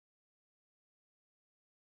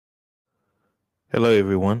Hello,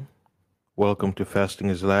 everyone. Welcome to Fasting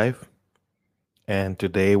is Live. And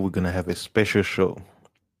today we're going to have a special show.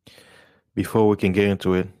 Before we can get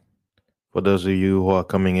into it, for those of you who are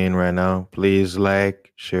coming in right now, please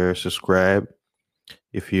like, share, subscribe.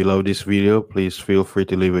 If you love this video, please feel free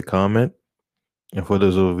to leave a comment. And for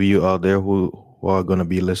those of you out there who are going to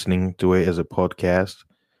be listening to it as a podcast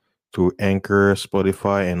through Anchor,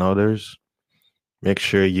 Spotify, and others, make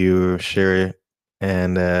sure you share it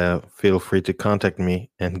and feel free to contact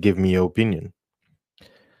me and give me your opinion.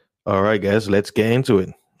 All right, guys, let's get into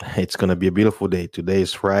it. It's going to be a beautiful day. Today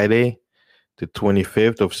is Friday, the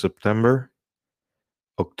 25th of September,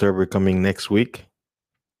 October coming next week.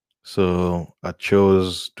 So I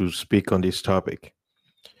chose to speak on this topic.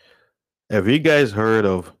 Have you guys heard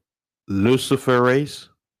of Lucifer race?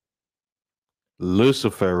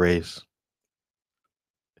 Lucifer race.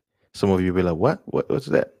 Some of you be like, what? What's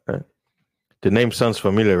that? Right? The name sounds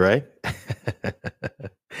familiar, right?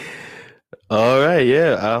 All right,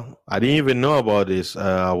 yeah. I didn't even know about this.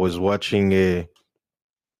 I was watching a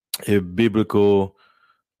biblical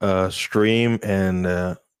stream, and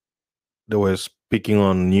they were speaking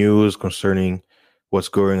on news concerning what's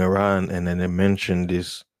going around, and then they mentioned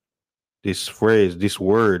this phrase, this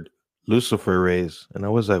word, Lucifer rays, and I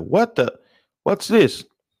was like, what's this?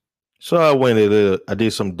 So I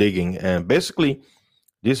did some digging, and basically,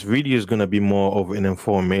 this video is gonna be more of an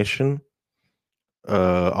information.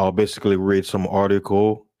 I'll basically read some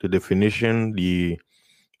article, the definition, the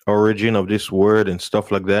origin of this word, and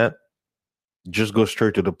stuff like that. Just go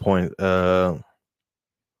straight to the point. There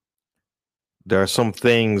are some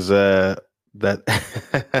things that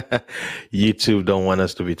YouTube don't want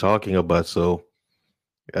us to be talking about. So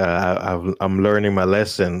I'm learning my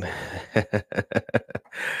lesson.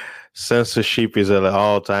 Censorship is at an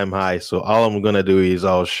all-time high. So all I'm gonna do is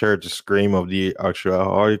I'll share the screen of the actual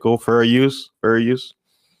article for use,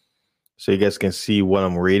 so you guys can see what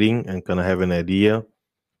I'm reading and kind of have an idea.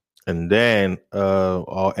 And then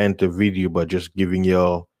I'll end the video by just giving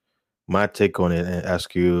y'all my take on it and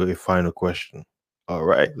ask you a final question. All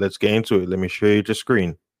right, let's get into it. Let me show you the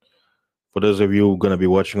screen. For those of you going to be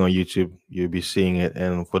watching on YouTube, you'll be seeing it.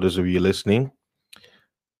 And for those of you listening,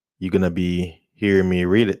 you're going to be hearing me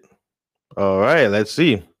read it. All right, let's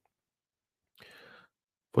see.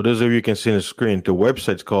 For those of you who can see on the screen, the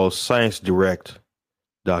website's called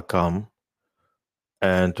sciencedirect.com.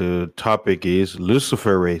 And the topic is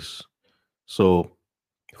Lucifer race. So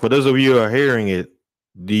for those of you who are hearing it,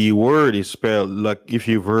 the word is spelled like if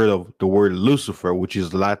you've heard of the word Lucifer, which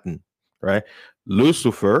is Latin, right?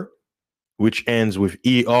 Lucifer, which ends with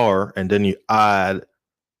ER, and then you add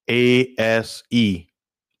ASE,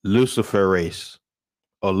 Lucifer race,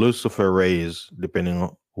 or Lucifer rays, depending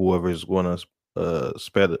on whoever is going to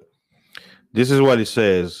spell it. This is what it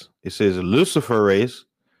says. It says luciferase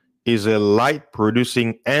is a light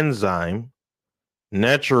producing enzyme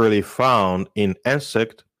naturally found in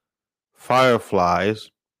insect,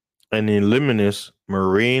 fireflies, and in luminous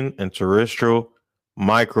marine and terrestrial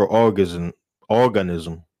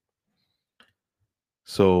microorganism.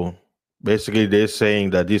 So basically, they're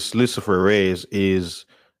saying that this luciferase is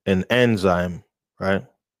an enzyme, right?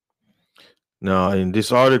 Now, in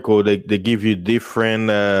this article, they give you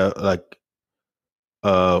different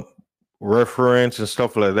uh reference and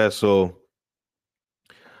stuff like that. So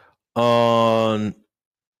on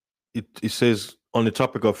it says on the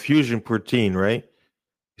topic of fusion protein, right?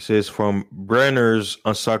 It says from Brenner's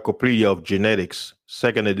Encyclopedia of Genetics,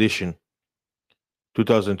 second edition,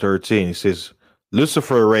 2013. It says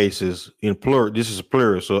luciferases in plural. This is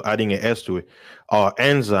plural, so adding an S to it, are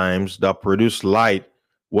enzymes that produce light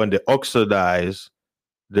when they oxidize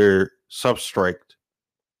their substrate.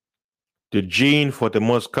 The gene for the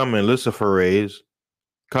most common luciferase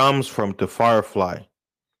comes from the firefly,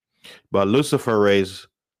 but luciferases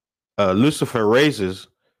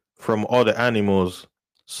from other animals,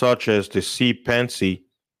 such as the sea pansy,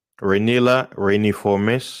 Renilla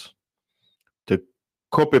reniformis, the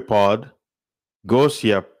copepod,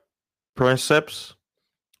 Gosia princeps,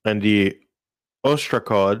 and the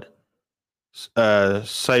ostracod,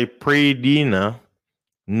 Cypridina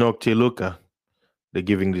noctiluca. They're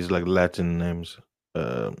giving these like Latin names.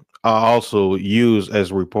 Are also used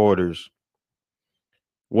as reporters.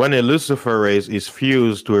 When a luciferase is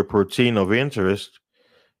fused to a protein of interest,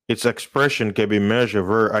 its expression can be measured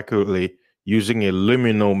very accurately using a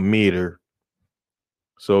luminometer.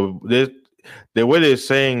 So the way they're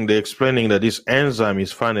explaining that this enzyme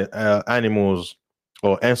is found in animals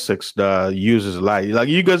or insects that uses light. Like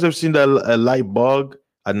you guys have seen that a light bug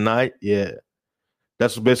at night? Yeah,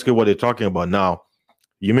 that's basically what they're talking about. Now,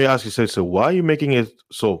 you may ask yourself, so why are you making it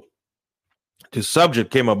so? The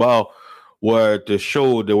subject came about where the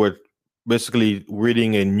show they were basically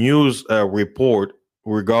reading a news report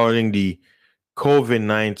regarding the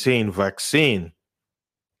COVID-19 vaccine,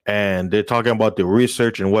 and they're talking about the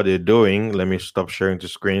research and what they're doing. Let me stop sharing the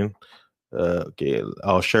screen. Okay,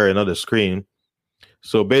 I'll share another screen.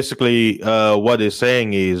 So basically, what they're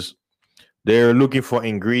saying is they're looking for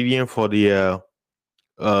ingredient for the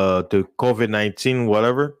COVID-19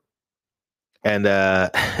 whatever, and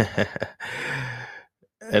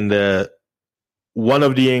and one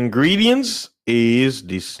of the ingredients is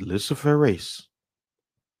this luciferase.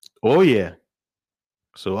 Oh yeah.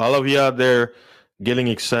 So all of you out there getting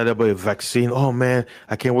excited about a vaccine. Oh man,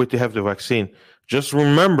 I can't wait to have the vaccine. Just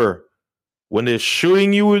remember when they're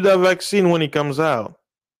shooting you with that vaccine when it comes out,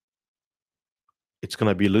 it's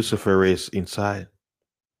gonna be luciferase inside.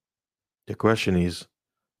 The question is,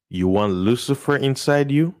 you want Lucifer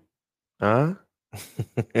inside you? Huh?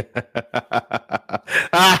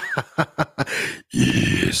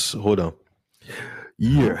 Yes. Hold on.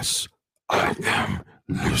 Yes, I am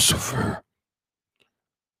Lucifer.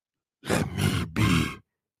 Let me be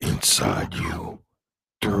inside you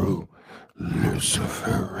through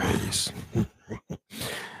Lucifer rays.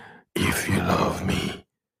 If you love me,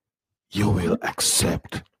 you will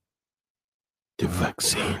accept the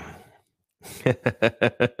vaccine.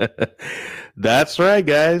 That's right,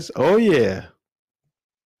 guys. Oh, yeah.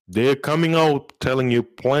 They're coming out telling you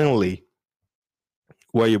plainly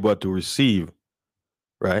what you're about to receive,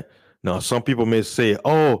 right? Now, some people may say,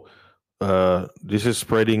 oh, this is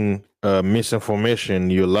spreading misinformation.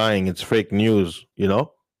 You're lying. It's fake news, you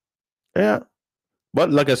know? Yeah.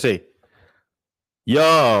 But like I say,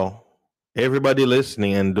 y'all, everybody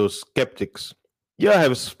listening and those skeptics, y'all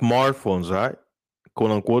have smartphones, right?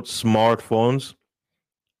 Quote unquote smartphones.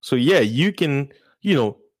 So yeah, you can, you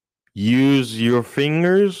know, use your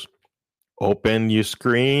fingers, open your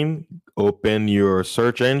screen, open your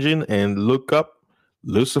search engine, and look up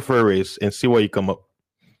Lucifer race and see what you come up.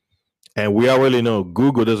 And we already know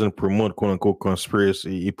Google doesn't promote quote unquote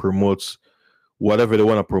conspiracy. It promotes whatever they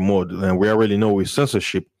want to promote. And we already know with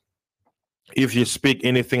censorship, if you speak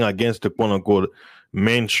anything against the quote unquote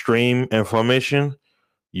mainstream information,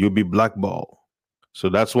 you'll be blackballed. So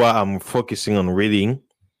that's why I'm focusing on reading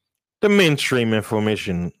the mainstream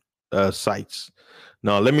information sites.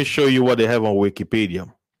 Now, let me show you what they have on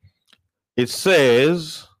Wikipedia. It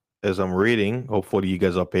says, as I'm reading, hopefully you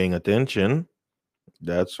guys are paying attention.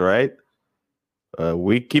 That's right.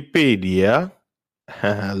 Wikipedia,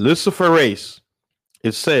 luciferase.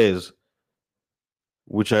 It says,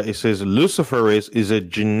 it says luciferase is a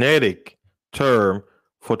genetic term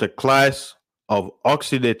for the class of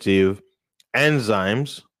oxidative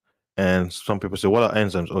enzymes. And some people say, what are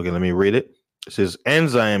enzymes? Okay, let me read it. It says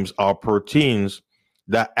enzymes are proteins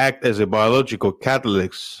that act as a biological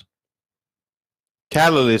catalyst.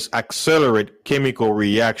 Catalysts accelerate chemical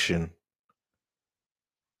reaction.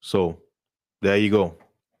 So there you go.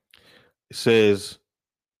 It says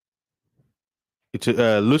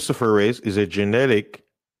luciferase is a genetic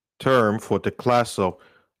term for the class of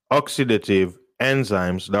oxidative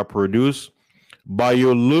enzymes that produce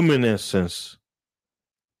bioluminescence.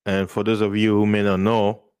 And for those of you who may not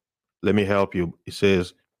know, let me help you. It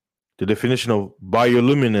says the definition of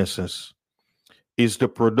bioluminescence is the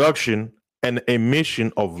production and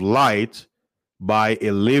emission of light by a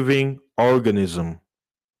living organism.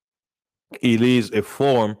 It is a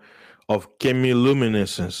form of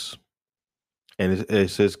chemiluminescence. And it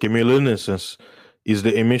says chemiluminescence is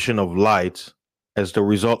the emission of light as the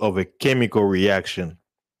result of a chemical reaction.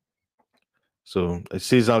 So it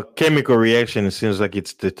says a chemical reaction. It seems like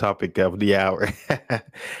it's the topic of the hour.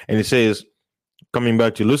 And it says, coming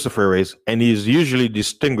back to luciferase, and is usually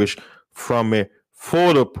distinguished from a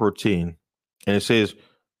photoprotein. And it says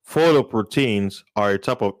photoproteins are a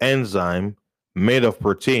type of enzyme made of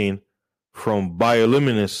protein from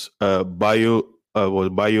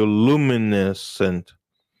bioluminescent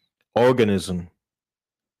organism.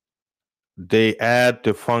 They add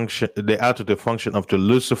to the function of the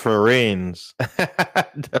luciferins,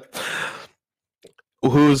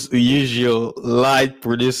 whose usual light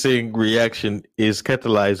producing reaction is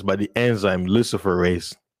catalyzed by the enzyme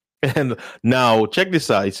luciferase. And now check this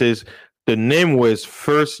out. It says the name was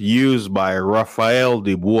first used by Raphael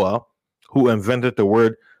Dubois, who invented the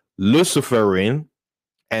word luciferin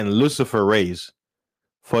and luciferase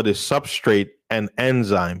for the substrate and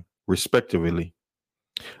enzyme, respectively.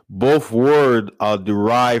 Both words are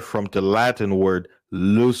derived from the Latin word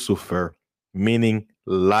Lucifer, meaning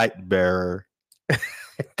light bearer.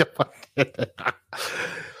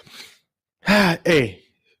 Hey,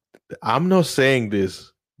 I'm not saying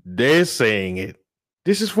this They're saying it.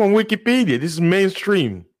 This is from Wikipedia. This is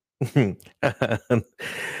mainstream.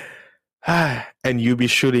 And you'll be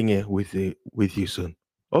shooting it with you soon.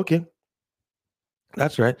 Okay,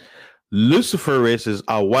 that's right. Luciferases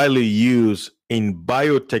are widely used in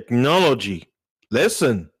biotechnology.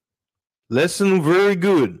 Listen, listen very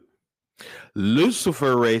good.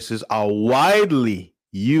 Luciferases are widely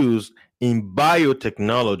used in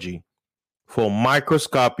biotechnology for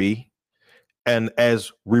microscopy and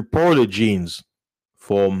as reporter genes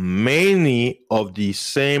for many of the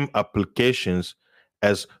same applications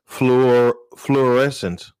as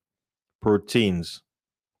fluorescent proteins.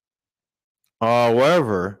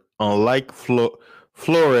 However, unlike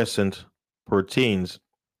fluorescent proteins,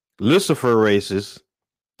 luciferases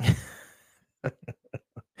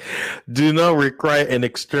do not require an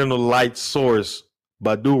external light source,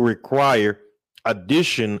 but do require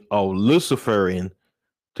addition of luciferin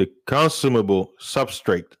to consumable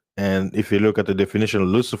substrate. And if you look at the definition of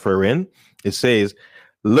luciferin, it says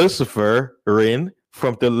luciferin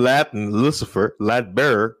from the Latin lucifer, light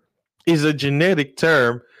bearer, is a genetic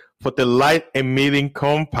term for the light emitting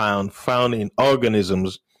compound found in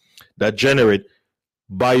organisms that generate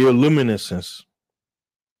bioluminescence.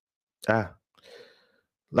 Ah,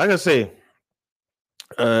 like I say,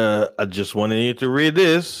 I just wanted you to read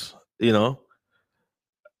this,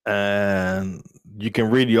 and you can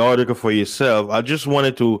read the article for yourself. I just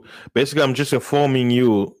wanted to basically, I'm just informing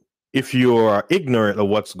you if you are ignorant of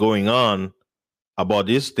what's going on about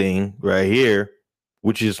this thing right here,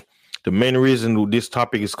 which is the main reason this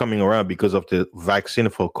topic is coming around because of the vaccine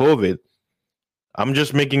for COVID. I'm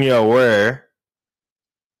just making you aware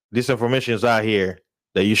this information is out here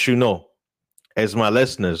that you should know as my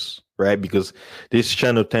listeners, right? Because this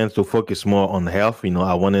channel tends to focus more on health.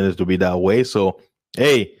 I wanted it to be that way. So,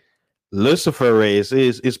 hey,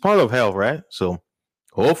 luciferase is part of health, right? So,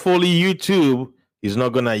 hopefully, YouTube is not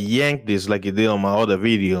gonna yank this like it did on my other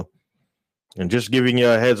video. And just giving you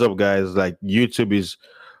a heads up, guys, like YouTube is,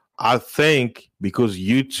 I think, because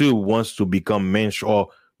YouTube wants to become mainstream, or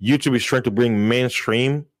YouTube is trying to bring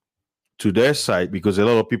mainstream to their site because a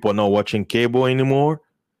lot of people are not watching cable anymore.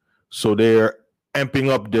 So they're amping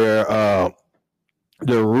up their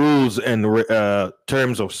rules and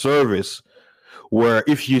terms of service. Where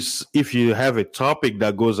if you have a topic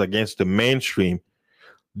that goes against the mainstream,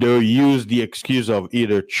 they'll use the excuse of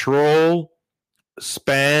either troll,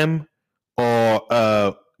 spam,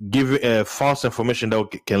 or give false information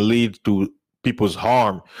that can lead to people's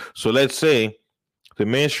harm. So let's say the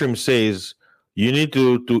mainstream says you need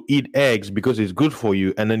to eat eggs because it's good for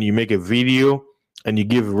you, and then you make a video and you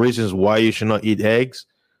give reasons why you should not eat eggs.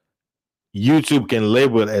 YouTube can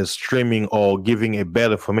label it as streaming or giving a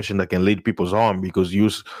bad information that can lead people's harm because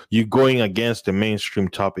you're going against the mainstream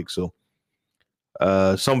topic. So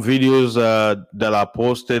some videos that I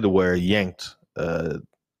posted were yanked. I'm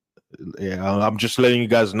just letting you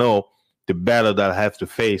guys know the battle that I have to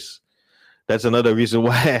face. That's another reason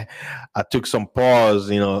why I took some pause.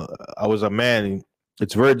 I was a man.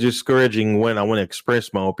 It's very discouraging when I want to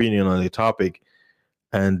express my opinion on a topic,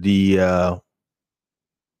 and there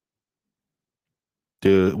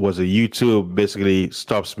was a YouTube basically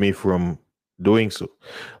stops me from doing so.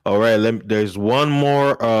 All right, there's one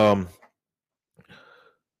more.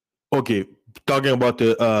 Okay, talking about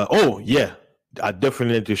the. Oh yeah, I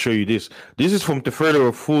definitely need to show you this. This is from the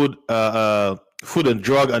Federal Food and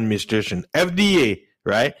Drug Administration, FDA,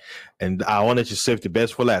 right? And I wanted to save the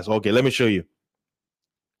best for last. Okay, let me show you.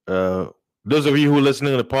 Those of you who are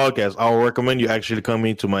listening to the podcast, I will recommend you actually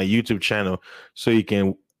coming to my YouTube channel so you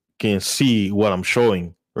can see what I'm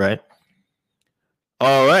showing, right?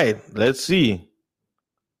 All right, let's see.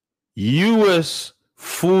 U.S.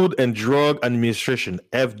 Food and Drug Administration,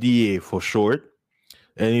 FDA for short,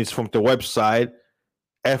 and it's from the website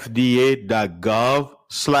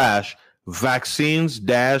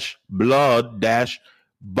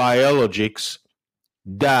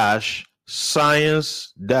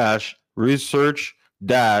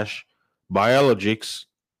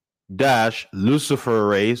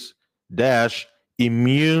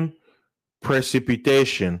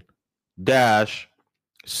precipitation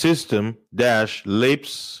system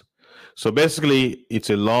lips. So basically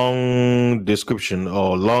it's a long description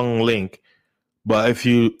or long link, but if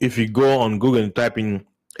you go on Google and type in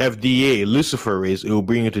FDA luciferase, it will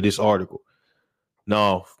bring you to this article.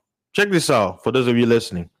 Now check this out for those of you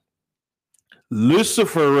listening.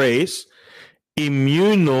 Luciferase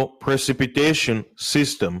immunoprecipitation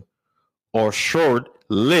system, or short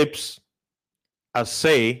LIPS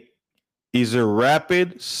assay, is a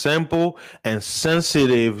rapid, simple, and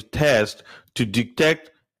sensitive test to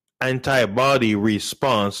detect antibody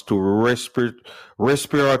response to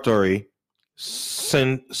respiratory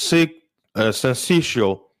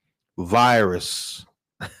syncytial virus.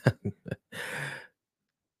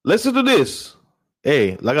 Listen to this.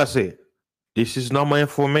 Hey, like I said, this is not my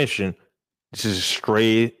information. This is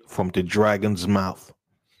straight from the dragon's mouth.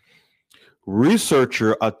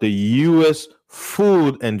 Researchers at the U.S.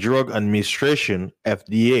 Food and Drug Administration,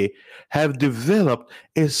 FDA, have developed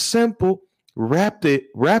a simple,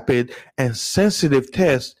 rapid and sensitive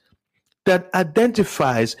test that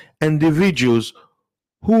identifies individuals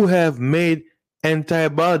who have made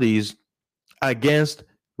antibodies against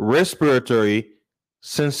respiratory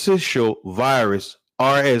syncytial virus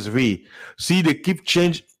RSV. See, they keep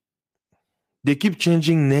changing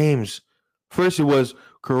names. First it was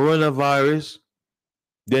coronavirus,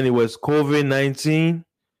 then it was COVID-19,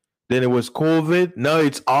 then it was COVID, now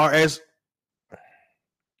it's RS.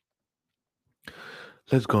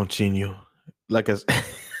 Let's continue. Like I said.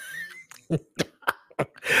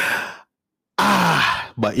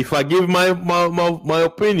 But if I give my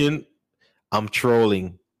opinion, I'm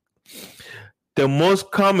trolling. The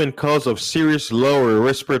most common cause of serious lower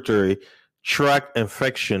respiratory tract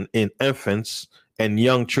infection in infants and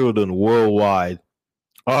young children worldwide.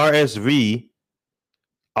 RSV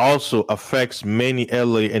also affects many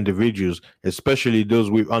elderly individuals, especially those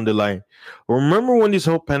with underlying. Remember when this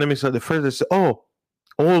whole pandemic started, first they said, oh,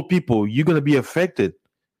 old people, you're going to be affected.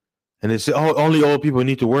 And they said, oh, only old people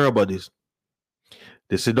need to worry about this.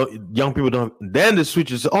 They said, young people don't. Then the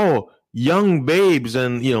switch is, oh, young babes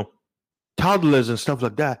and, toddlers and stuff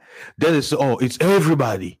like that. Then they say, oh, it's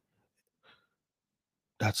everybody.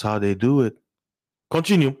 That's how they do it.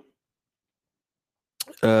 Continue.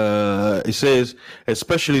 It says,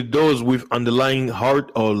 especially those with underlying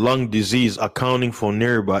heart or lung disease, accounting for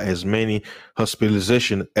nearby as many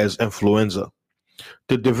hospitalizations as influenza.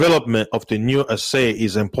 The development of the new assay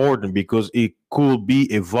is important because it could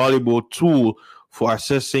be a valuable tool for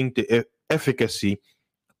assessing the efficacy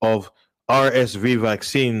of RSV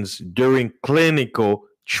vaccines during clinical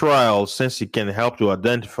trials, since it can help to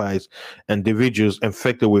identify individuals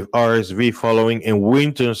infected with RSV following in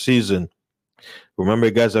winter season. Remember,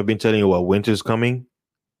 guys, I've been telling you what winter's coming.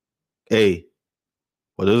 Hey,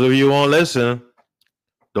 for those of you who won't listen,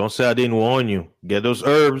 don't say I didn't warn you. Get those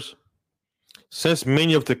herbs. Since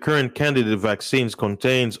many of the current candidate vaccines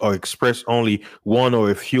contains or express only one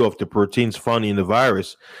or a few of the proteins found in the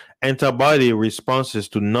virus, antibody responses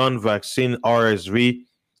to non-vaccine RSV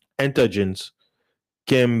antigens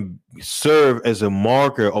can serve as a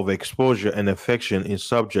marker of exposure and infection in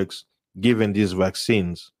subjects given these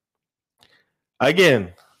vaccines.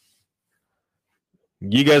 Again,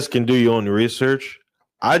 you guys can do your own research.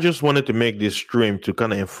 I just wanted to make this stream to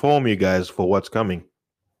kind of inform you guys for what's coming.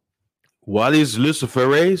 What is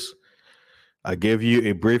luciferase? I gave you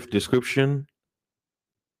a brief description,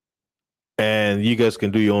 and you guys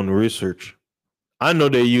can do your own research. I know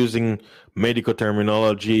they're using medical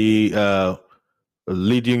terminology,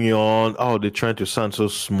 leading you on. Oh, they're trying to sound so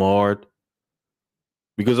smart.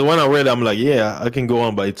 Because when I read it, I'm like, yeah, I can go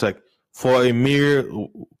on, but it's like for a mere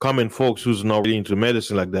common folks who's not really into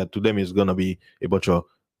medicine like that, to them it's gonna be a bunch of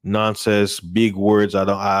nonsense, big words.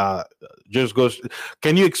 Just go.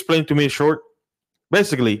 Can you explain to me short?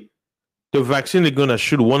 Basically, the vaccine they're gonna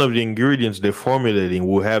shoot, one of the ingredients they're formulating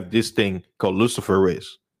will have this thing called luciferase.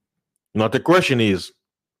 Now the question is,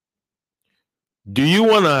 do you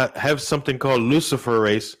want to have something called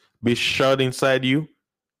luciferase be shot inside you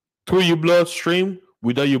through your bloodstream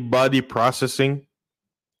without your body processing?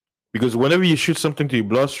 Because whenever you shoot something to your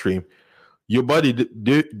bloodstream, your body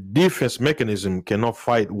defense mechanism cannot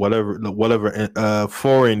fight whatever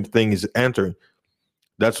foreign thing is entering.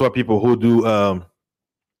 That's why people who do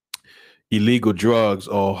illegal drugs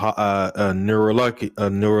or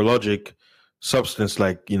neurologic substance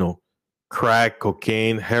like crack,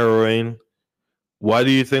 cocaine, heroin, why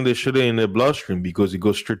do you think they shoot it in the bloodstream? Because it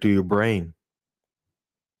goes straight to your brain.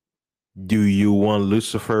 Do you want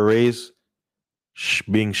luciferase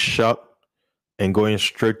being shot and going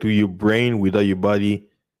straight to your brain without your body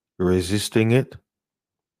resisting it?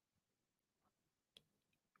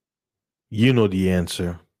 You know the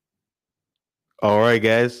answer. All right,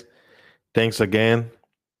 guys. Thanks again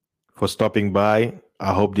for stopping by.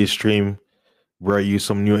 I hope this stream brought you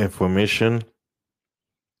some new information.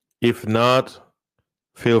 If not,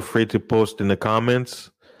 feel free to post in the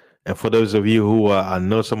comments. And for those of you who I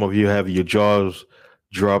know some of you have your jaws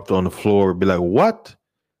dropped on the floor, be like, what?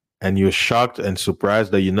 And you're shocked and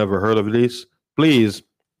surprised that you never heard of this, please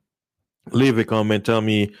leave a comment. Tell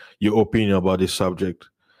me your opinion about this subject.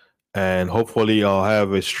 And hopefully I'll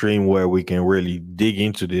have a stream where we can really dig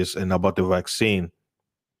into this and about the vaccine.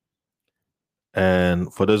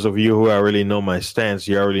 And for those of you who already know my stance,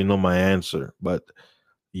 you already know my answer. But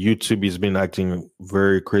YouTube has been acting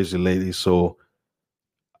very crazy lately. So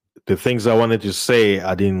the things I wanted to say,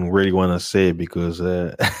 I didn't really want to say because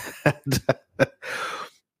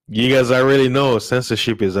you guys already know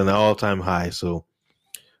censorship is an all-time high. So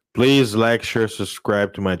please like, share,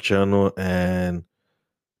 subscribe to my channel, and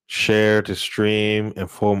share the stream,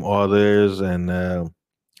 inform others, and I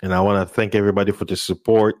want to thank everybody for the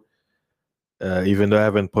support. Even though I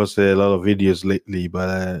haven't posted a lot of videos lately,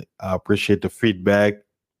 but I appreciate the feedback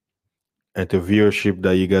and the viewership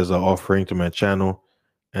that you guys are offering to my channel.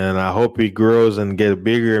 And I hope it grows and get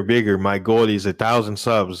bigger and bigger. My goal is 1,000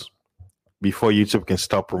 subs before YouTube can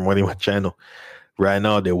stop promoting my channel. Right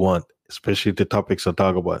now, they want, especially the topics I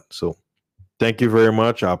talk about. So thank you very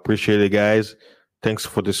much. I appreciate it, guys. Thanks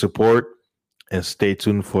for the support, and stay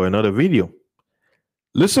tuned for another video.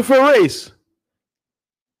 Lucifer Race,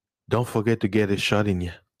 don't forget to get a shot in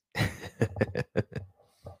you.